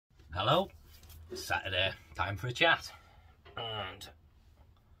Hello, it's Saturday, time for a chat, and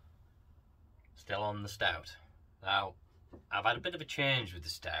still on the stout. Now, I've had a bit of a change with the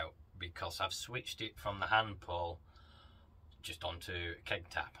stout because I've switched it from the hand pull just onto a keg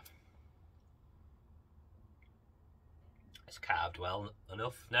tap. It's carved well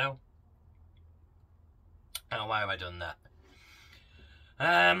enough now. Now, why have I done that?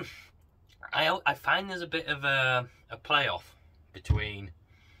 I find there's a bit of a playoff between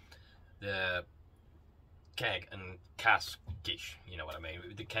the keg and cask-ish, you know what I mean,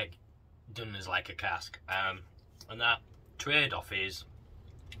 with the keg done as like a cask, and that trade-off is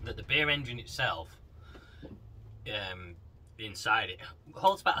that the beer engine itself, inside it,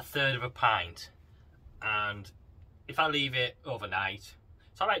 holds about a third of a pint, and if I leave it overnight,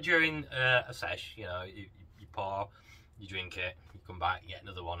 it's alright during a sesh, you know, you pour, you drink it, you come back, you get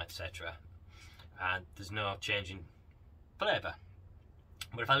another one, etc. And there's no change in flavour.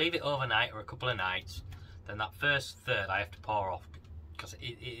 But if I leave it overnight or a couple of nights, then that first third I have to pour off because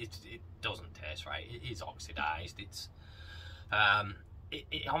it doesn't taste right. It is oxidised.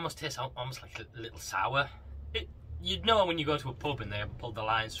 It almost tastes almost like a little sour. You'd know when you go to a pub and they haven't pulled the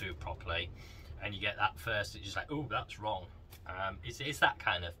lines through properly, and you get that first. It's just like, oh, that's wrong. It's that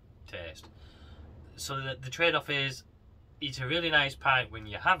kind of taste. So the trade-off is, it's a really nice pint when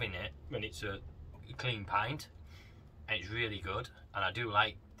you're having it, when it's a clean pint, and it's really good, and I do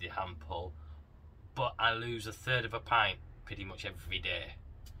like the hand pull, but I lose a third of a pint pretty much every day,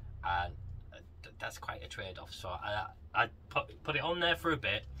 and that's quite a trade-off. So I put it on there for a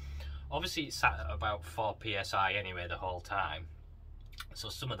bit. Obviously it's sat at about 4 psi anyway the whole time, so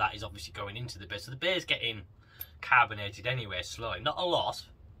some of that is obviously going into the beer, so the beer's getting carbonated anyway slowly, not a lot,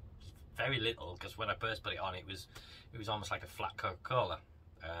 very little, because when I first put it on it was almost like a flat Coca-Cola.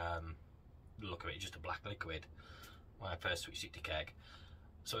 Look at it, just a black liquid when I first switched it to keg.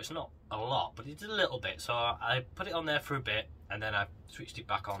 So it's not a lot, but it's a little bit. So I put it on there for a bit, and then I switched it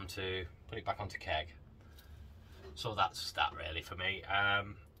back onto, keg. So that's that really for me.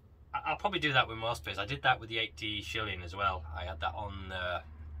 I'll probably do that with most beers. I did that with the 80 shilling as well. I had that on the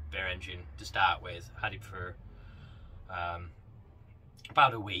beer engine to start with. Had it for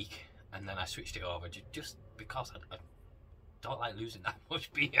about a week, and then I switched it over just because I don't like losing that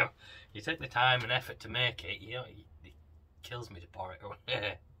much beer. You take the time and effort to make it, you know, it kills me to pour it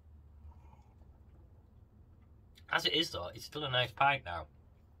away. As it is though, it's still a nice pint now.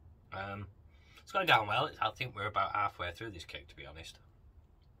 It's going down well. I think we're about halfway through this cake, to be honest.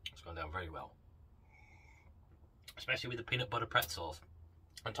 It's gone down very well, especially with the peanut butter pretzels.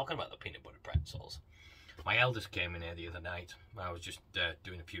 I'm talking about the peanut butter pretzels. My eldest came in here the other night. I was just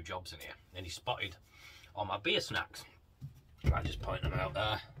doing a few jobs in here, and he spotted all my beer snacks. I just point them out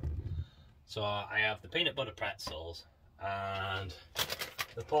there. So I have the peanut butter pretzels and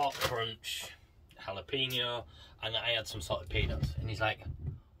the pork crunch jalapeno, and I had some salted peanuts. And he's like,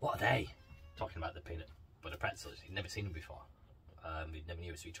 "What are they?" Talking about the peanut butter pretzels. He'd never seen them before. He never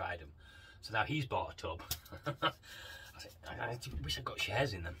knew, so he tried them. So now he's bought a tub. I wish I got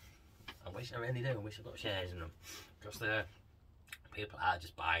shares in them. I really do. I wish I got shares in them, because the people are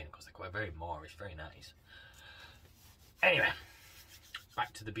just buying them because they're quite very Moorish, very nice. Anyway,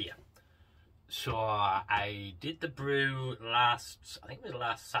 back to the beer. So I did the brew I think it was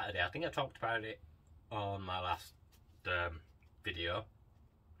last Saturday. I think I talked about it on my last video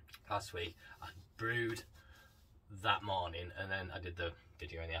last week. I brewed that morning, and then I did the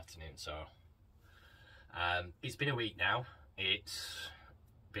video in the afternoon. So it's been a week now. It's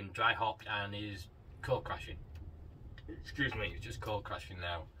been dry hopped and is cold crashing. Excuse me, it's just cold crashing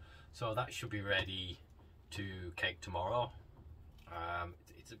now. So that should be ready to keg tomorrow.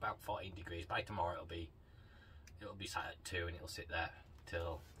 It's about 14 degrees. By tomorrow it'll be sat at 2, and it'll sit there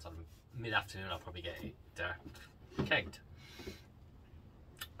till sort of mid-afternoon. I'll probably get it kegged,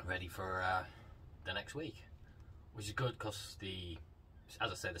 ready for the next week, which is good because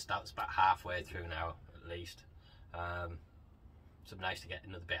as I say, the stout's about halfway through now at least. So nice to get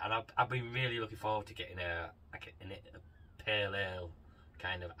another bit, and I've been really looking forward to getting a pale ale,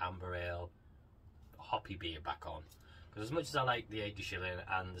 kind of amber ale, hoppy beer back on, because as much as I like the 80 shilling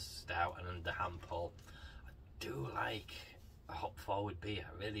and the stout and the hand pull, I do like a hop forward beer.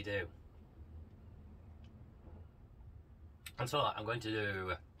 I really do. And so I'm going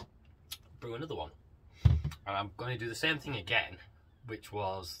to brew another one, and I'm going to do the same thing again, which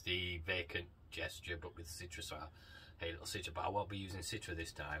was the vacant gesture but with citrus. So a little citra, but I won't be using citra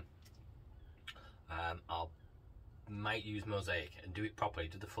this time. Might use mosaic and do it properly,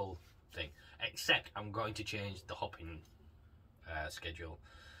 do the full thing, except I'm going to change the hopping schedule.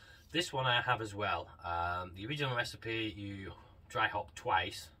 This one I have as well. The original recipe, you dry hop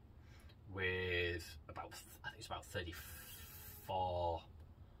twice, with about, I think it's about 34,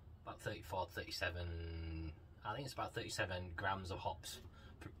 37, I think it's about 37 grams of hops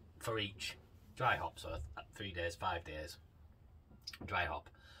for each dry hop, so 3 days, 5 days dry hop.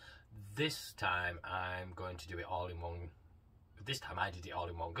 This time I'm going to do it all in one, this time I did it all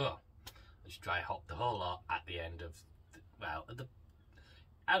in one go. I just dry hopped the whole lot at the end of, well,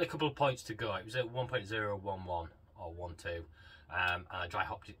 I had a couple of points to go. It was at 1.011 or 12, and I dry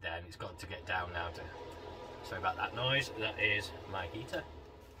hopped it then. It's got to get down now to, sorry about that noise, that is my heater.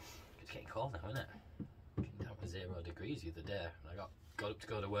 It's getting cold now, isn't it? Getting down to 0 degrees the other day, and I got up to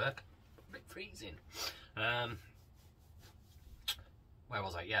go to work, a bit freezing. Where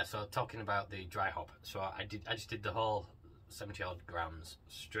was I? Yeah, so talking about the dry hop. So I just did the whole 70 odd grams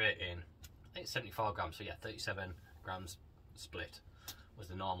straight in. I think it's 74 grams, so yeah, 37 grams split was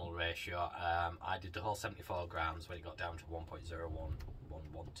the normal ratio. I did the whole 74 grams when it got down to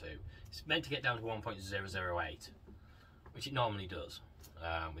 1.01112. It's meant to get down to 1.008, which it normally does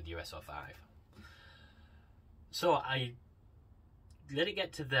with USO5. So I let it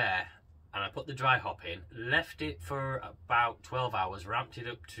get to there, and I put the dry hop in, left it for about 12 hours, ramped it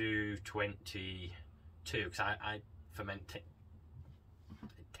up to 22, because I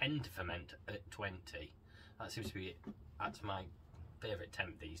tend to ferment at 20. That seems to be, that's my favourite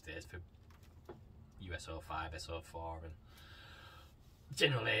temp these days for USO5, SO4, and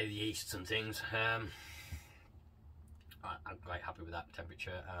generally the yeasts and things. I'm quite happy with that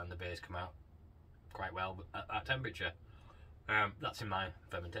temperature, and the beers come out quite well at that temperature. That's in my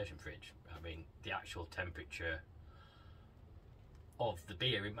fermentation fridge. I mean, the actual temperature of the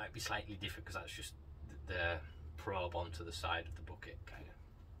beer, it might be slightly different because that's just the probe onto the side of the bucket, kind of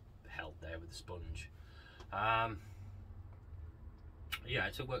held there with the sponge.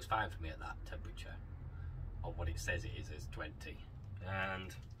 Yeah, so it works fine for me at that temperature, or what it says it is 20.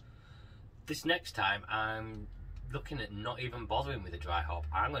 And this next time, I'm looking at not even bothering with the dry hop.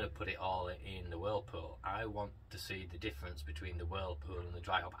 I'm going to put it all in the whirlpool. I want to see the difference between the whirlpool and the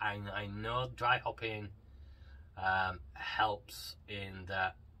dry hop. I know dry hopping helps in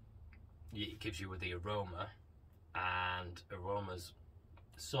that it gives you the aroma, and aroma's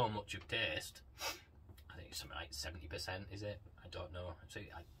so much of taste. I think it's something like 70%, is it? I don't know. So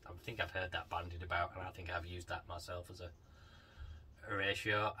I think I've heard that bandied about, and I think I've used that myself as a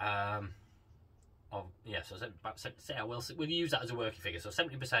ratio. Yeah, so say we'll use that as a working figure. So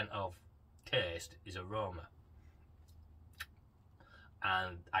 70% of taste is aroma,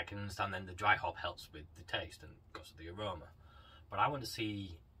 and I can understand then the dry hop helps with the taste and because of the aroma. But I want to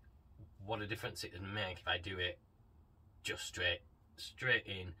see what a difference it can make if I do it just straight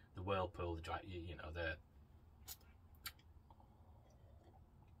in the whirlpool, the dry, you know, the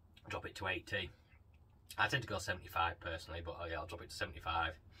drop it to 80. I tend to go 75 personally, but yeah, I'll drop it to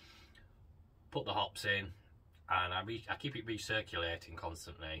 75. Put the hops in, and I keep it recirculating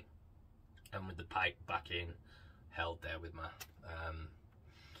constantly, and with the pipe back in, held there with my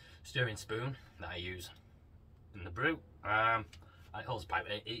stirring spoon that I use in the brew. It holds the pipe.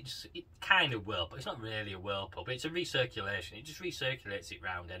 It kind of whirl, but it's not really a whirlpool, but it's a recirculation. It just recirculates it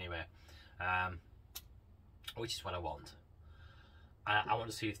round anyway, which is what I want. I want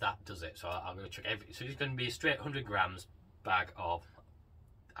to see if that does it. So I'm going to check every. So it's going to be a straight 100 grams bag of.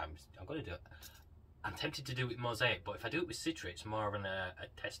 I'm going to do it. I'm tempted to do it with mosaic, but if I do it with citra, it's more of a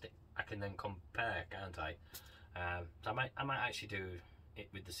test. I can then compare, can't I? So I might actually do it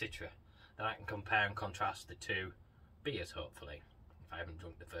with the citra. Then I can compare and contrast the two beers, hopefully, if I haven't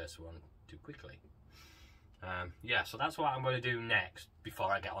drunk the first one too quickly. Yeah, so that's what I'm going to do next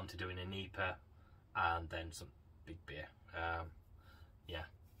before I get on to doing a NEPA and then some big beer. Yeah,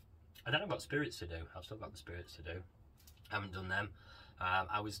 and then I've got spirits to do. I've still got the spirits to do. I haven't done them.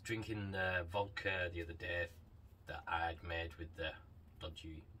 I was drinking the vodka the other day that I'd made with the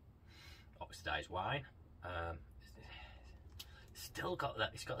dodgy oxidised wine. Still got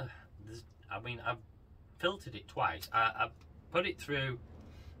that. It's got a. I mean, I've filtered it twice. I put it through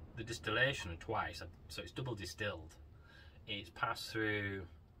the distillation twice, so it's double distilled. It's passed through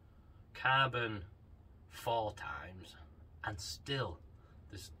carbon 4 times, and still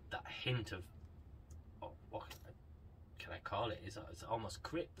there's that hint of what can I call it? It's almost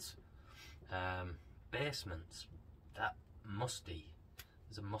crypts, basements, that musty.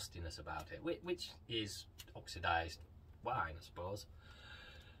 There's a mustiness about it, which is oxidised wine, I suppose.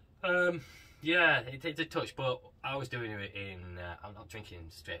 Yeah, it's a touch, but I was doing it in. I'm not drinking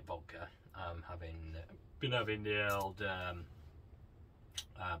straight vodka. I'm been having the old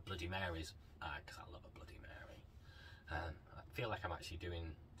Bloody Marys because I love a Bloody Mary. I feel like I'm actually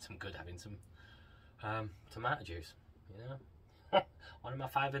doing some good having some tomato juice. You know, one of my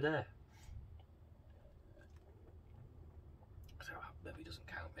 5 a day. maybe doesn't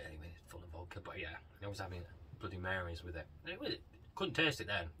count really when it's full of vodka, but yeah, I was having Bloody Marys with it. Couldn't taste it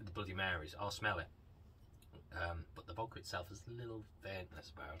then with the Bloody Marys or smell it, but the vodka itself has a little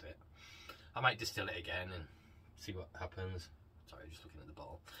faintness about it. I might distill it again and see what happens. Sorry, just looking at the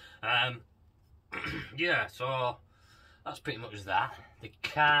bottle. Yeah, so that's pretty much that. The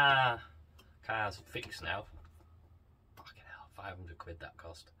car's fixed now. Fucking hell, 500 quid that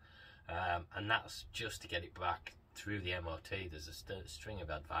cost. And that's just to get it back through the MOT. There's a string of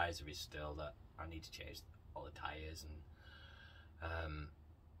advisories still that I need to change all the tyres and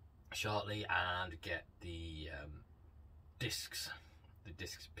shortly, and get the discs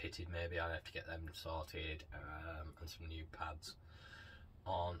pitted. Maybe I'll have to get them sorted, and some new pads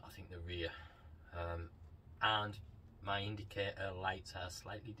on, I think, the rear, and my indicator lights are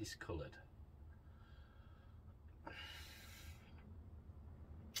slightly discoloured.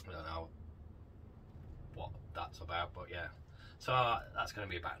 I don't know what that's about, but yeah, so that's going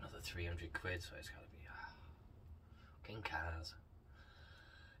to be about another 300 quid, so it's going to be fucking cars.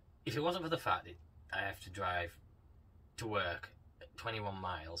 If it wasn't for the fact that I have to drive to work 21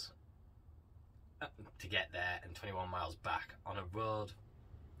 miles to get there and 21 miles back on a road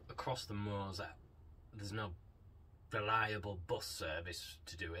across the moors that there's no reliable bus service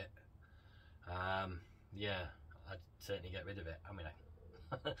to do it, yeah, I'd certainly get rid of it. I mean,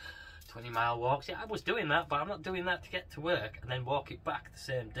 20-mile walks, yeah, I was doing that, but I'm not doing that to get to work and then walk it back the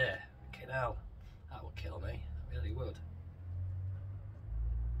same day. Okay, now that would kill me, it really would.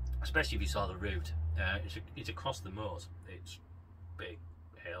 Especially if you saw the route. It's across the moors. It's big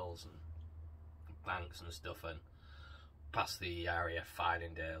hills and banks and stuff, and past the area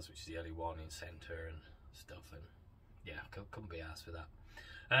Fidingdales, which is the only one in centre and stuff, and yeah, couldn't be asked for that.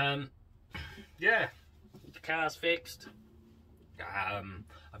 Yeah, the car's fixed.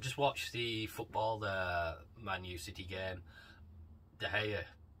 I've just watched the football, the Man U City game. De Gea,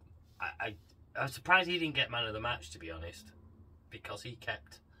 I was surprised he didn't get man of the match, to be honest, because he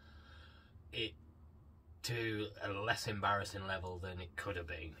kept it to a less embarrassing level than it could have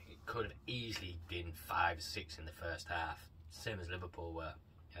been. It could have easily been 5-6 in the first half, same as Liverpool were.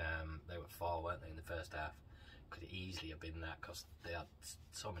 They were 4, weren't they, in the first half? Could easily have been that, because they had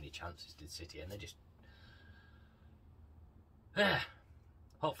so many chances, did City, and they just...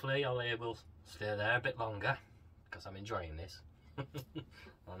 hopefully Ole will stay there a bit longer, because I'm enjoying this.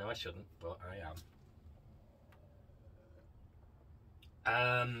 I know I shouldn't, but I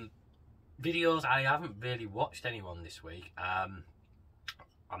am. Videos, I haven't really watched anyone this week. I'm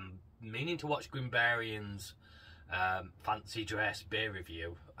meaning to watch Grimbarian's fancy dress beer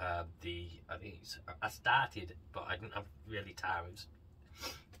review. I started, but I didn't have really time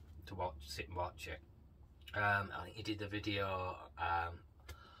to sit and watch it. I think he did the video. I'm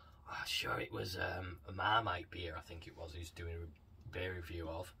sure it was a Marmite beer, I think it was, he's doing a beer review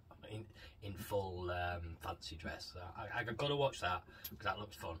of in full fancy dress. So I got to watch that because that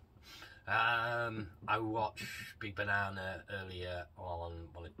looks fun. I watched Big Banana earlier on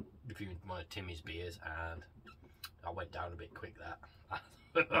reviewing one of Timmy's beers, and I went down a bit quick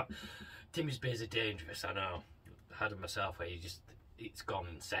that. Timmy's beers are dangerous, I know. I had them myself where it's gone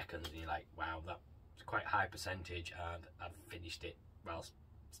in seconds and you're like, wow, that's quite high percentage, and I've finished it whilst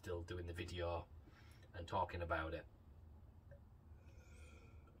still doing the video and talking about it.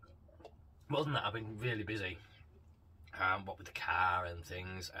 More than that, I've been really busy. What with the car and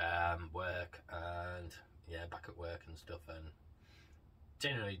things, work, and yeah, back at work and stuff, and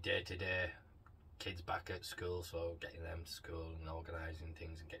generally day to day, kids back at school, so getting them to school and organising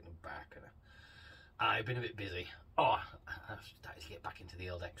things and getting them back, and I've been a bit busy. Oh, I've started to get back into the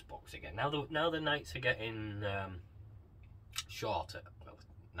old Xbox again. Now the nights are getting shorter. Well,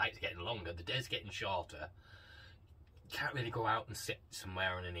 the nights are getting longer, the days are getting shorter. You can't really go out and sit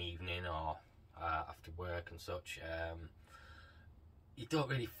somewhere in an evening or after work and such. You don't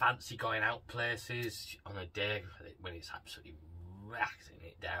really fancy going out places on a day when it's absolutely racking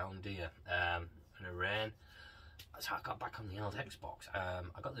it down, do you? In the rain. So I got back on the old Xbox.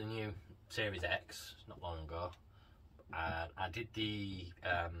 I got the new Series X not long ago. I did the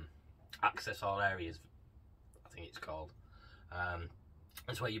Access All Areas, I think it's called.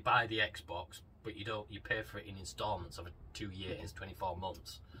 That's where you buy the Xbox, but you pay for it in installments over 2 years, 24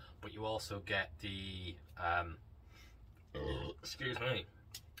 months. But you also get the excuse me,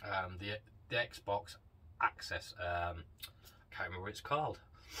 the Xbox Access. I can't remember what it's called.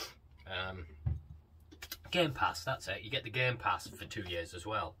 Game Pass. That's it. You get the Game Pass for 2 years as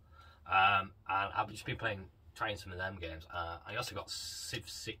well. And I've just been trying some of them games. I also got Civ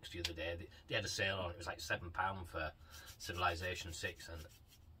 6 the other day. They had a sale on it. It was like £7 for Civilization 6, and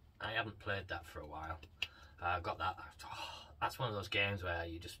I haven't played that for a while. Got that. Oh, that's one of those games where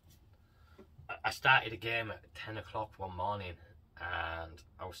you just... I started a game at 10 o'clock one morning and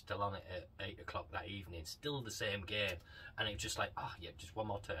I was still on it at 8 o'clock that evening, still the same game, and it was just like, oh yeah, just one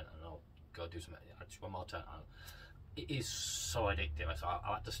more turn and I'll go do something, just one more turn. It is so addictive, so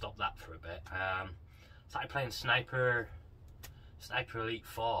I had to stop that for a bit. Started playing Sniper Elite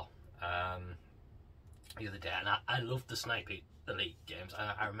 4 the other day, and I loved the Sniper Elite games.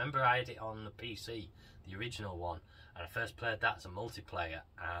 I remember I had it on the PC, the original one, and I first played that as a multiplayer,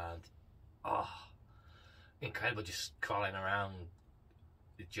 and oh, incredible, just crawling around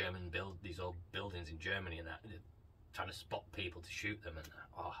the these old buildings in Germany and that, trying to spot people to shoot them, and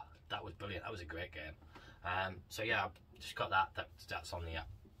oh, that was brilliant. That was a great game. So yeah, I've just got that's on the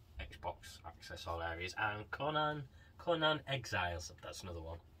Xbox Access All Areas, and Conan Exiles, that's another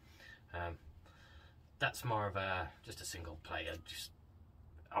one. That's more of just a single player, just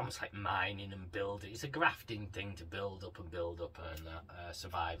almost like mining and building. It's a grafting thing to build up, and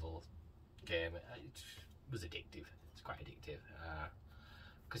survival game. It was addictive. It's quite addictive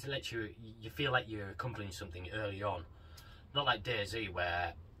because it lets you feel like you're accomplishing something early on, not like DayZ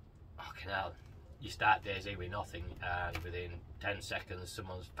where, fucking hell, you start DayZ with nothing and within 10 seconds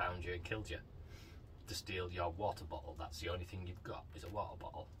someone's found you and killed you to steal your water bottle. That's the only thing you've got, is a water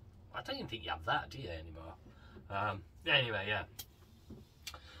bottle. I don't even think you have that, do you, anymore? Anyway, yeah,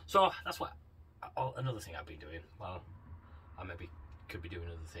 so that's what another thing I've been doing. Well, I maybe could be doing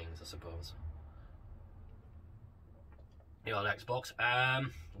other things, I suppose. The old Xbox.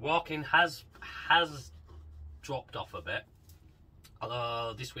 Walking has dropped off a bit.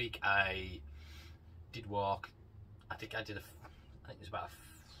 Although this week I did walk. I think it was about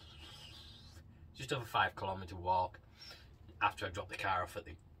just over 5 kilometre walk after I dropped the car off at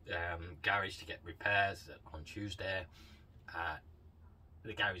the garage to get repairs on Tuesday.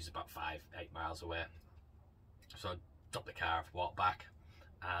 The garage is about 5-8 miles away, so I dropped the car off, walked back,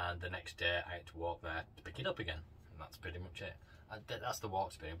 and the next day I had to walk there to pick it up again, and that's pretty much it. That's the walk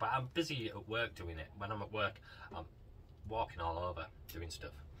experience. But I'm busy at work doing it. When I'm at work, I'm walking all over doing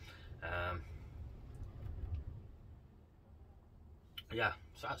stuff. Yeah,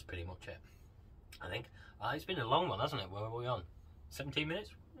 so that's pretty much it, I think. It's been a long one, hasn't it? Where are we on? 17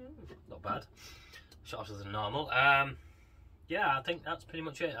 minutes? Not bad. Shorter than normal. Yeah, I think that's pretty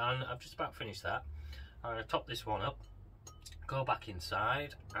much it, and I've just about finished that. I'm going to top this one up, go back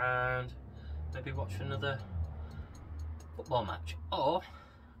inside, and maybe watch another football match. Or,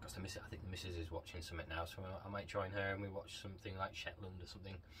 because I think the missus is watching something now, so I might join her and we watch something like Shetland or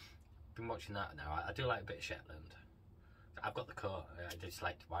something. I've been watching that now. I do like a bit of Shetland. I've got the coat. I just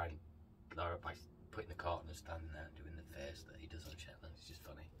like to wind Laura up by putting the coat on and standing there and doing the face that he does on Shetland. It's just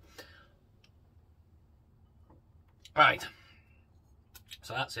funny. Right,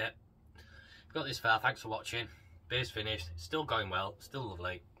 so that's it. Got this far. Thanks for watching. Beer's finished. It's still going well. Still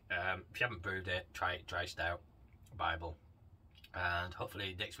lovely. If you haven't brewed it, try it. Dry stout, Bible, and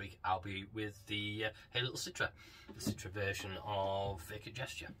hopefully next week I'll be with the Hey Little Citra, the Citra version of Fake It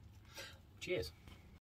Gesture. Cheers.